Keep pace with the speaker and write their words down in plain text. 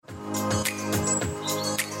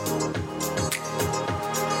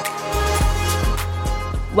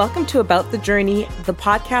Welcome to About the Journey, the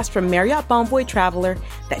podcast from Marriott Bonvoy Traveler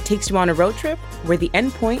that takes you on a road trip where the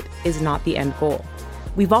end point is not the end goal.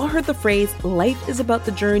 We've all heard the phrase, life is about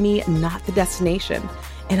the journey, not the destination.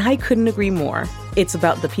 And I couldn't agree more. It's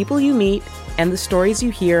about the people you meet and the stories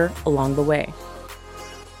you hear along the way.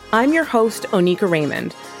 I'm your host, Onika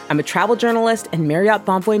Raymond. I'm a travel journalist and Marriott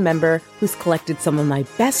Bonvoy member who's collected some of my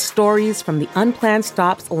best stories from the unplanned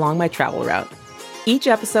stops along my travel route. Each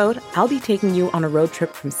episode, I'll be taking you on a road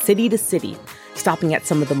trip from city to city, stopping at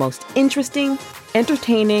some of the most interesting,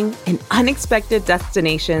 entertaining, and unexpected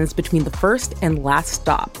destinations between the first and last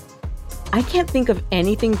stop. I can't think of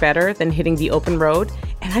anything better than hitting the open road,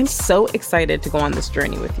 and I'm so excited to go on this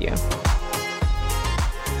journey with you.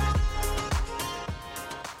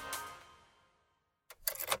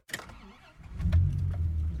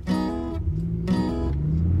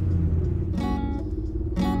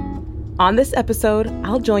 On this episode,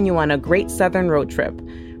 I'll join you on a great Southern road trip.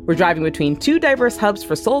 We're driving between two diverse hubs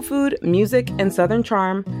for soul food, music, and Southern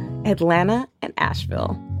charm, Atlanta and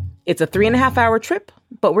Asheville. It's a 3.5-hour trip,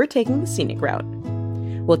 but we're taking the scenic route.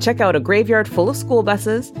 We'll check out a graveyard full of school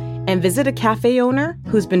buses and visit a cafe owner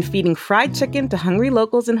who's been feeding fried chicken to hungry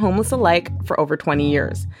locals and homeless alike for over 20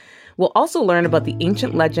 years. We'll also learn about the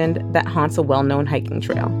ancient legend that haunts a well-known hiking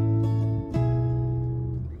trail.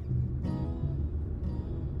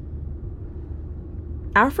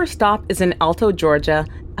 Our first stop is in Alto, Georgia,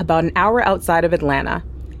 about an hour outside of Atlanta.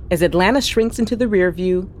 As Atlanta shrinks into the rear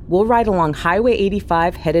view, we'll ride along Highway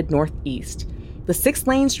 85 headed northeast. The 6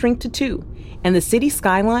 lanes shrink to 2, and the city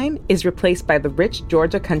skyline is replaced by the rich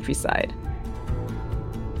Georgia countryside.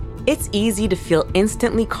 It's easy to feel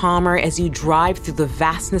instantly calmer as you drive through the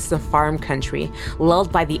vastness of farm country,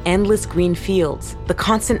 lulled by the endless green fields, the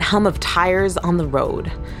constant hum of tires on the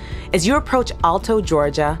road. As you approach Alto,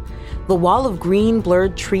 Georgia, the wall of green,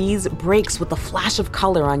 blurred trees breaks with a flash of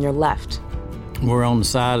color on your left. We're on the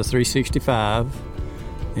side of 365,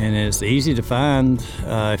 and it's easy to find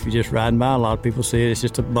if you're just riding by. A lot of people see it. It's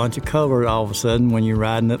just a bunch of color all of a sudden when you're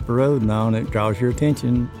riding up the road now, and it draws your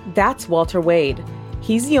attention. That's Walter Wade.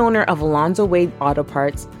 He's the owner of Alonzo Wade Auto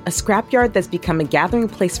Parts, a scrapyard that's become a gathering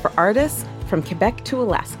place for artists from Quebec to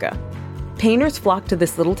Alaska. Painters flock to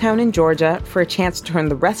this little town in Georgia for a chance to turn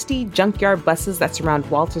the rusty junkyard buses that surround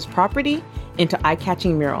Walter's property into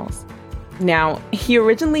eye-catching murals. Now, he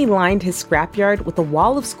originally lined his scrapyard with a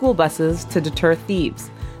wall of school buses to deter thieves,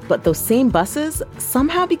 but those same buses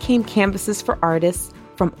somehow became canvases for artists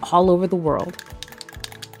from all over the world.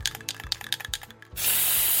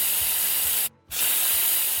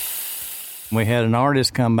 We had an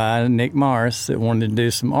artist come by, Nick Morris, that wanted to do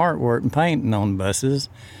some artwork and painting on the buses.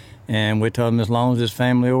 And we told him as long as it's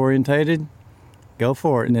family orientated, go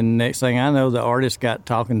for it. And then the next thing I know, the artists got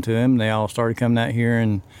talking to him. They all started coming out here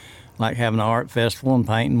and like having an art festival and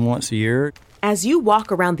painting once a year. As you walk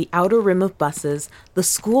around the outer rim of buses, the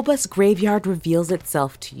school bus graveyard reveals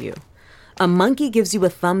itself to you. A monkey gives you a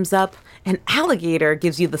thumbs up, an alligator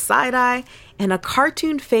gives you the side eye, and a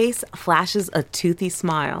cartoon face flashes a toothy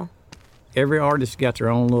smile. Every artist got their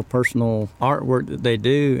own little personal artwork that they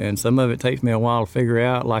do, and some of it takes me a while to figure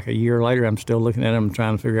out. Like a year later, I'm still looking at them and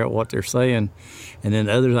trying to figure out what they're saying. And then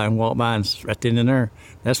others I can walk by and it's right then and there.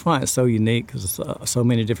 That's why it's so unique, because so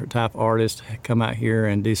many different type of artists come out here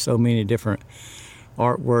and do so many different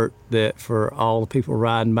artwork that for all the people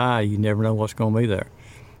riding by, you never know what's going to be there.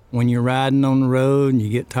 When you're riding on the road and you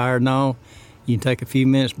get tired and all, you can take a few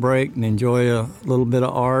minutes break and enjoy a little bit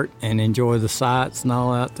of art and enjoy the sights and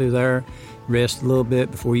all out through there. Rest a little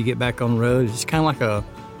bit before you get back on the road. It's kind of like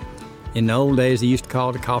in the old days, they used to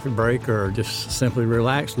call it a coffee break or just simply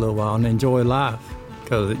relax a little while and enjoy life,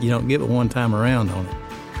 because you don't get it one time around on it.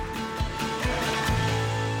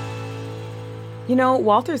 You know,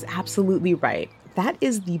 Walter's absolutely right. That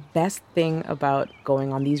is the best thing about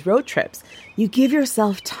going on these road trips. You give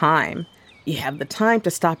yourself time. You have the time to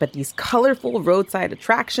stop at these colorful roadside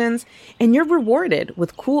attractions, and you're rewarded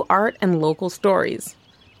with cool art and local stories.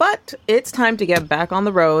 But it's time to get back on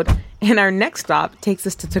the road, and our next stop takes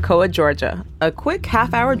us to Toccoa, Georgia, a quick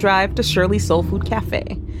half-hour drive to Shirley's Soul Food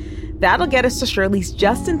Cafe. That'll get us to Shirley's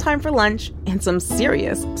just in time for lunch and some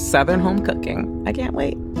serious Southern home cooking. I can't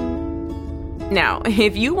wait. Now,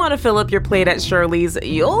 if you want to fill up your plate at Shirley's,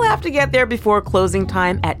 you'll have to get there before closing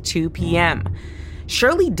time at 2 p.m.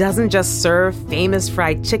 Shirley doesn't just serve famous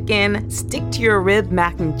fried chicken, stick-to-your-rib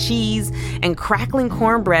mac and cheese, and crackling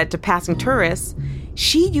cornbread to passing tourists.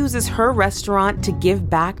 She uses her restaurant to give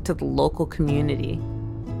back to the local community.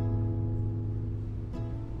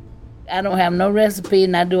 I don't have no recipe,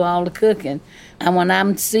 and I do all the cooking. And when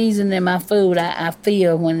I'm seasoning my food, I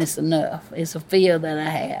feel when it's enough. It's a feel that I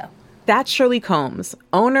have. That's Shirley Combs,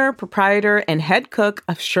 owner, proprietor, and head cook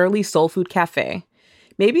of Shirley's Soul Food Cafe.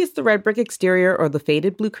 Maybe it's the red brick exterior or the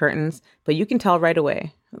faded blue curtains, but you can tell right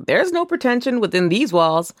away. There's no pretension within these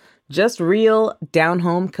walls, just real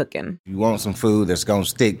down-home cooking. You want some food that's going to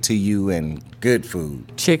stick to you and good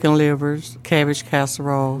food. Chicken livers, cabbage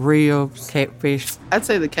casserole, ribs, catfish. I'd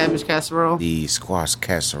say the cabbage casserole. The squash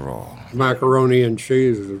casserole. Macaroni and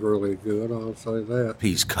cheese is really good, I'll say that.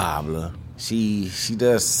 Peach cobbler. She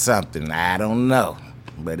does something, I don't know,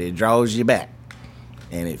 but it draws you back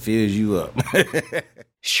and it fills you up.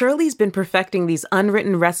 Shirley's been perfecting these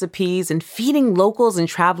unwritten recipes and feeding locals and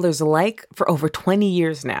travelers alike for over 20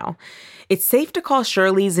 years now. It's safe to call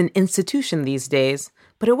Shirley's an institution these days,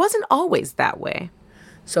 but it wasn't always that way.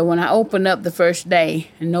 So when I opened up the first day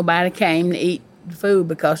and nobody came to eat the food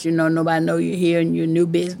because, nobody know you're here and you're a new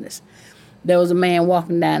business, there was a man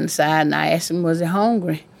walking down the side and I asked him, was he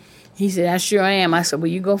hungry? He said, I sure am. I said,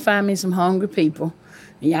 well, you go find me some hungry people.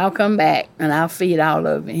 And y'all come back, and I'll feed all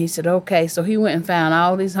of it. He said, okay. So he went and found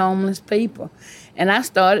all these homeless people. And I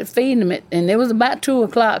started feeding them. And it was about 2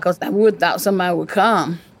 o'clock because I would thought somebody would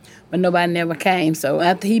come, but nobody never came. So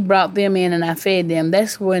after he brought them in and I fed them,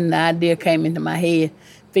 that's when the idea came into my head,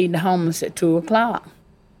 feed the homeless at 2 o'clock.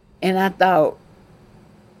 And I thought,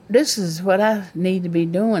 this is what I need to be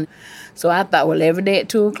doing. So I thought, well, every day at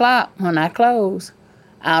 2 o'clock when I close,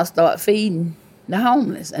 I'll start feeding the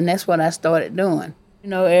homeless. And that's what I started doing.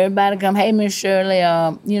 Everybody come, hey, Miss Shirley,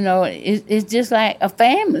 it's just like a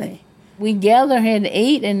family. We gather here to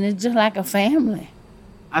eat, and it's just like a family.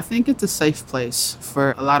 I think it's a safe place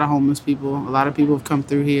for a lot of homeless people. A lot of people have come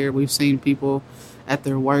through here. We've seen people at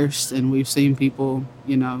their worst, and we've seen people,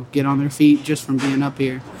 get on their feet just from being up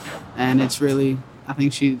here. And it's really, I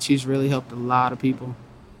think she's really helped a lot of people.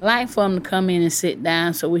 I like for them to come in and sit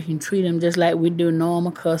down so we can treat them just like we do a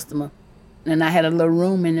normal customer. And I had a little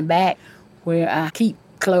room in the back where I keep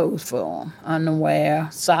clothes for them, underwear,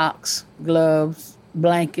 socks, gloves,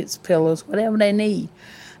 blankets, pillows, whatever they need.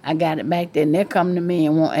 I got it back there, and they'll come to me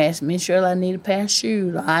and won't ask me, Shirley, I need a pair of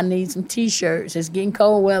shoes, or I need some T-shirts. It's getting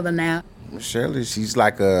cold weather now. Shirley, she's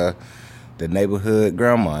like the neighborhood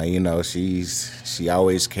grandma, she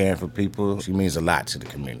always caring for people. She means a lot to the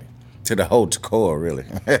community, to the whole core, really.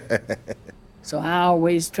 So I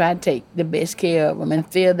always try to take the best care of them and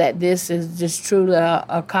feel that this is just truly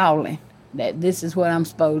a calling, that this is what I'm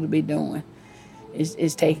supposed to be doing,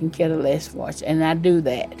 is taking care of less fortunate. And I do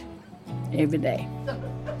that every day.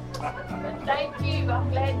 Thank you. I'm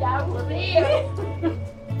glad y'all was here.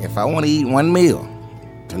 If I want to eat one meal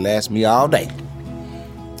to last me all day,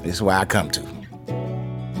 this is where I come to.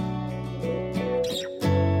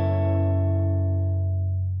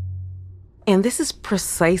 And this is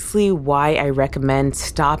precisely why I recommend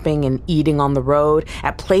stopping and eating on the road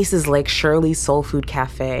at places like Shirley's Soul Food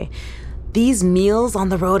Cafe. These meals on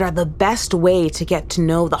the road are the best way to get to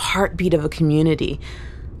know the heartbeat of a community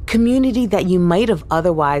that you might have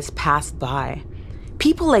otherwise passed by.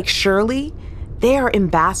 People like Shirley, they are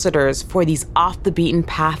ambassadors for these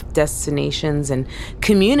off-the-beaten-path destinations and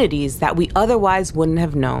communities that we otherwise wouldn't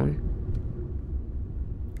have known.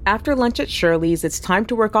 After lunch at Shirley's, it's time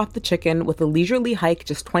to work off the chicken with a leisurely hike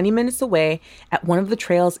just 20 minutes away at one of the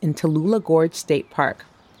trails in Tallulah Gorge State Park.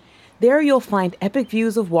 There you'll find epic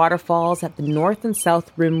views of waterfalls at the North and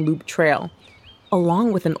South Rim Loop Trail,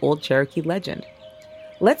 along with an old Cherokee legend.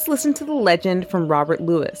 Let's listen to the legend from Robert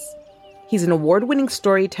Lewis. He's an award-winning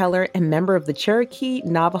storyteller and member of the Cherokee,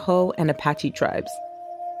 Navajo, and Apache tribes.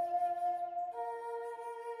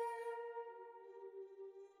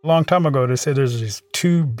 A long time ago, they said there's these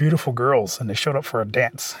 2 beautiful girls, and they showed up for a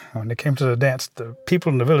dance. When they came to the dance, the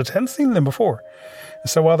people in the village hadn't seen them before. And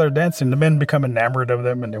so while they're dancing, the men become enamored of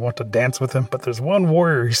them, and they want to dance with them. But there's one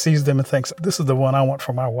warrior who sees them and thinks, this is the one I want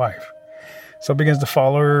for my wife. So begins to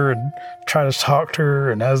follow her and try to talk to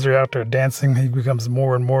her. And as they're out there dancing, he becomes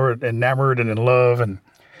more and more enamored and in love. And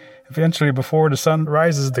eventually, before the sun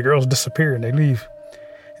rises, the girls disappear and they leave.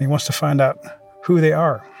 And he wants to find out who they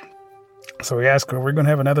are. So he asks her, we're going to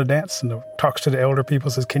have another dance, and talks to the elder people,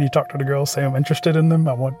 says, can you talk to the girls, say I'm interested in them?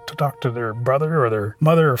 I want to talk to their brother or their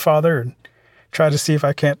mother or father and try to see if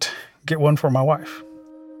I can't get one for my wife.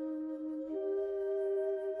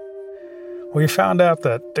 Well, he found out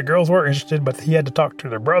that the girls were interested, but he had to talk to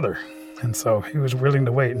their brother. And so he was willing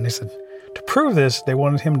to wait. And they said, to prove this, they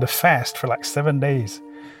wanted him to fast for like 7 days.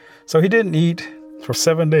 So he didn't eat for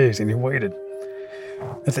 7 days, and he waited.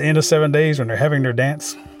 At the end of 7 days, when they're having their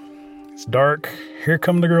dance, it's dark. Here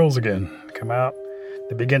come the girls again. They come out.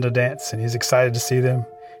 They begin to dance, and he's excited to see them.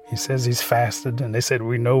 He says he's fasted, and they said,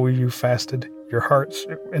 we know you fasted. your heart's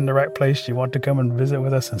in the right place, you want to come and visit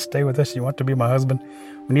with us and stay with us, you want to be my husband,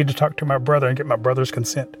 we need to talk to my brother and get my brother's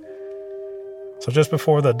consent. So just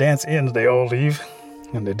before the dance ends, they all leave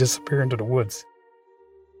and they disappear into the woods.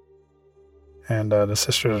 And the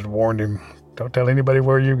sisters warned him, don't tell anybody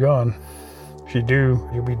where you've gone. If you do,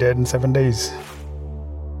 you'll be dead in 7 days.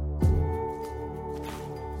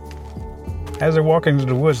 As they're walking into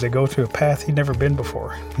the woods, they go to a path he'd never been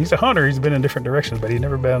before. He's a hunter, he's been in different directions, but he'd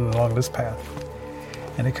never been along this path.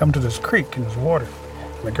 And they come to this creek and there's water.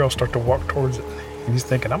 And the girls start to walk towards it. And he's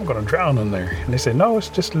thinking, I'm going to drown in there. And they say, no, it's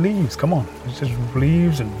just leaves, come on. It's just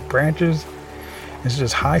leaves and branches. It's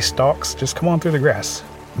just high stalks, just come on through the grass.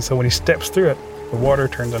 And so when he steps through it, the water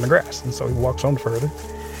turns into grass. And so he walks on further.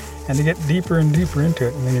 And they get deeper and deeper into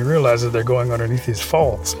it. And then he realizes they're going underneath these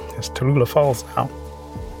falls. It's Tallulah Falls now.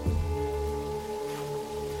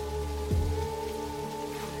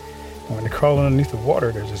 And when they crawl underneath the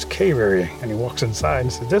water, there's this cave area. And he walks inside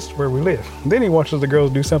and says, this is where we live. And then he watches the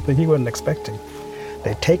girls do something he wasn't expecting.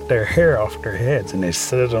 They take their hair off their heads and they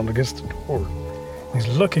set it on against the door. He's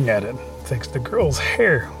looking at it. Thinks the girl's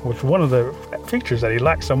hair, which one of the features that he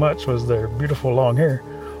liked so much was their beautiful long hair,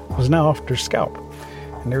 was now off their scalp.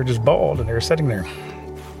 And they were just bald and they were sitting there.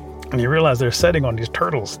 And he realized they're sitting on these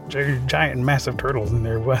turtles, giant, massive turtles, and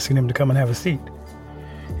they're asking him to come and have a seat.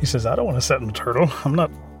 He says, I don't want to sit on a turtle. I'm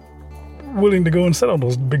not willing to go and sit on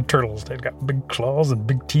those big turtles. They've got big claws and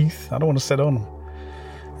big teeth. I don't want to sit on them.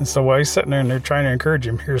 And so while he's sitting there and they're trying to encourage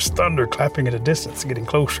him, here's thunder clapping at a distance, getting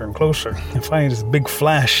closer and closer. And finally this big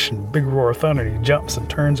flash and big roar of thunder, and he jumps and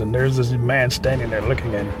turns, and there's this man standing there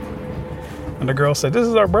looking at him. And the girl said, this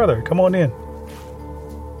is our brother, come on in.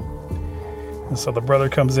 And so the brother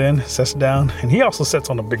comes in, sits down, and he also sits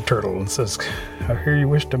on a big turtle and says, I hear you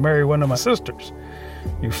wish to marry one of my sisters.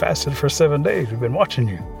 You fasted for 7 days, we've been watching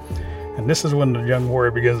you. And this is when the young warrior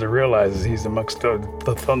begins to realize he's amongst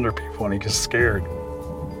the thunder people, and he gets scared.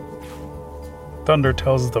 Thunder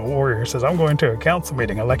tells the warrior, says, I'm going to a council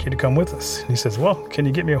meeting. I'd like you to come with us. And he says, well, can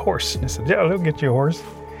you get me a horse? And he said, yeah, he'll get you a horse.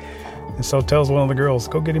 And so tells one of the girls,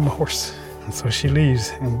 go get him a horse. And so she leaves.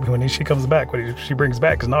 And when she comes back, what she brings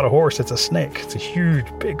back is not a horse, it's a snake. It's a huge,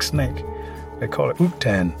 big snake. They call it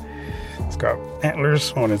Uktan. It's got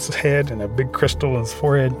antlers on its head and a big crystal on its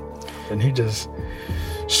forehead. And he just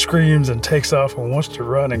screams and takes off and wants to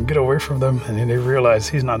run and get away from them. And then they realize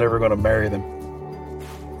he's not ever going to marry them.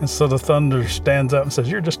 And so the thunder stands up and says,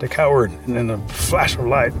 you're just a coward. And in a flash of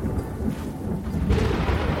light,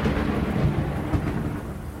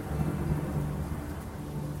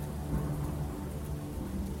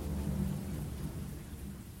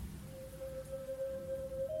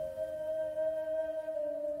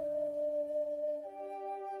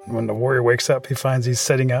 when the warrior wakes up, he finds he's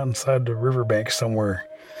sitting out inside the riverbank somewhere.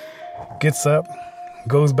 Gets up,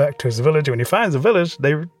 goes back to his village. When he finds the village,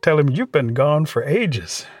 they tell him, you've been gone for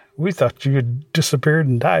ages. We thought you had disappeared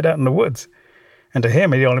and died out in the woods. And to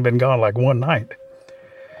him, he'd only been gone like one night.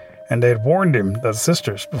 And they had warned him, the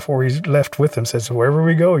sisters, before he left with them, says, wherever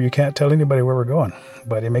we go, you can't tell anybody where we're going.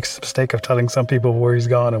 But he makes the mistake of telling some people where he's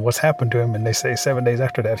gone and what's happened to him. And they say 7 days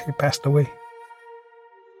after that, he passed away.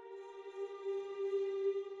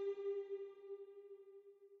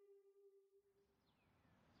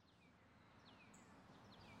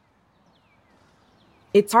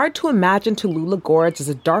 It's hard to imagine Tallulah Gorge as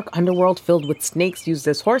a dark underworld filled with snakes used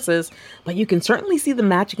as horses, but you can certainly see the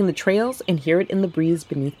magic in the trails and hear it in the breeze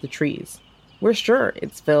beneath the trees. We're sure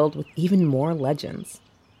it's filled with even more legends.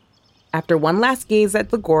 After one last gaze at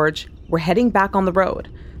the gorge, we're heading back on the road,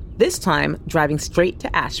 this time driving straight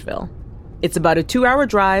to Asheville. It's about a 2-hour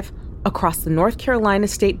drive across the North Carolina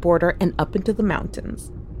state border and up into the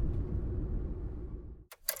mountains.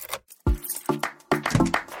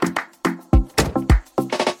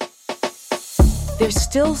 There's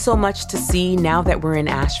still so much to see now that we're in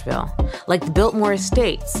Asheville, like the Biltmore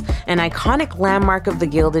Estates, an iconic landmark of the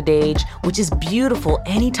Gilded Age, which is beautiful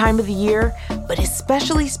any time of the year, but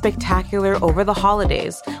especially spectacular over the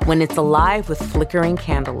holidays when it's alive with flickering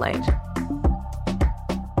candlelight.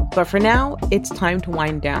 But for now, it's time to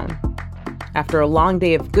wind down. After a long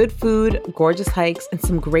day of good food, gorgeous hikes, and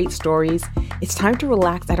some great stories, it's time to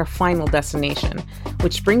relax at our final destination,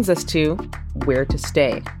 which brings us to where to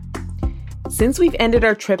stay. Since we've ended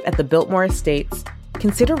our trip at the Biltmore Estates,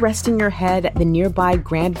 consider resting your head at the nearby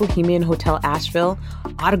Grand Bohemian Hotel Asheville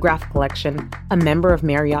Autograph Collection, a member of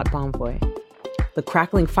Marriott Bonvoy. The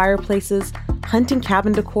crackling fireplaces, hunting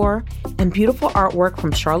cabin decor, and beautiful artwork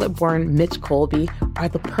from Charlotte-born Mitch Colby are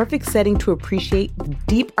the perfect setting to appreciate the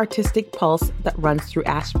deep artistic pulse that runs through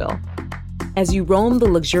Asheville. As you roam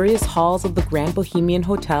the luxurious halls of the Grand Bohemian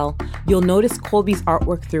Hotel, you'll notice Colby's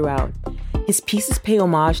artwork throughout. His pieces pay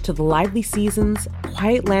homage to the lively seasons,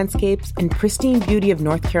 quiet landscapes, and pristine beauty of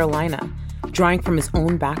North Carolina, drawing from his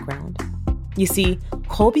own background. You see,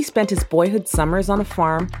 Colby spent his boyhood summers on a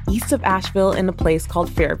farm east of Asheville in a place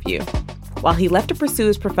called Fairview. While he left to pursue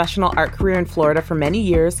his professional art career in Florida for many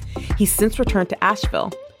years, he's since returned to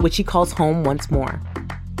Asheville, which he calls home once more.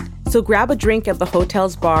 So grab a drink at the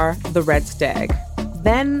hotel's bar, the Red Stag.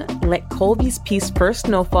 Then let Colby's piece First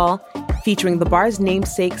Snowfall, featuring the bar's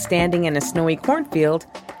namesake standing in a snowy cornfield,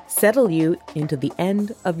 settle you into the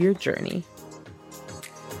end of your journey.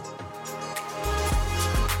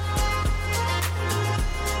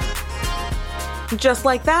 Just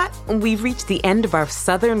like that, we've reached the end of our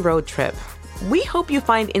southern road trip. We hope you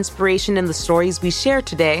find inspiration in the stories we share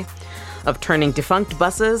today of turning defunct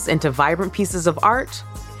buses into vibrant pieces of art,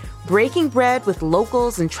 breaking bread with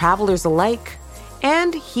locals and travelers alike,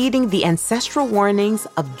 and heeding the ancestral warnings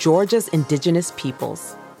of Georgia's indigenous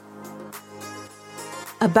peoples.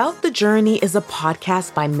 About the Journey is a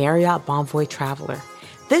podcast by Marriott Bonvoy Traveler.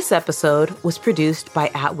 This episode was produced by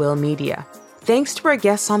At Will Media. Thanks to our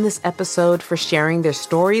guests on this episode for sharing their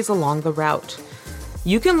stories along the route.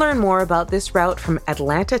 You can learn more about this route from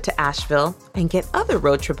Atlanta to Asheville and get other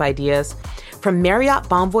road trip ideas from Marriott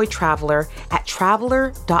Bonvoy Traveler at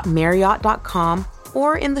traveler.marriott.com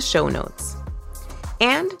or in the show notes.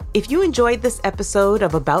 And if you enjoyed this episode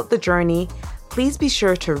of About the Journey, please be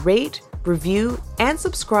sure to rate, review, and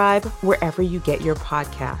subscribe wherever you get your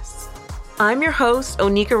podcasts. I'm your host,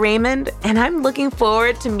 Onika Raymond, and I'm looking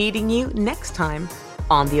forward to meeting you next time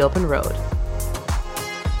on The Open Road.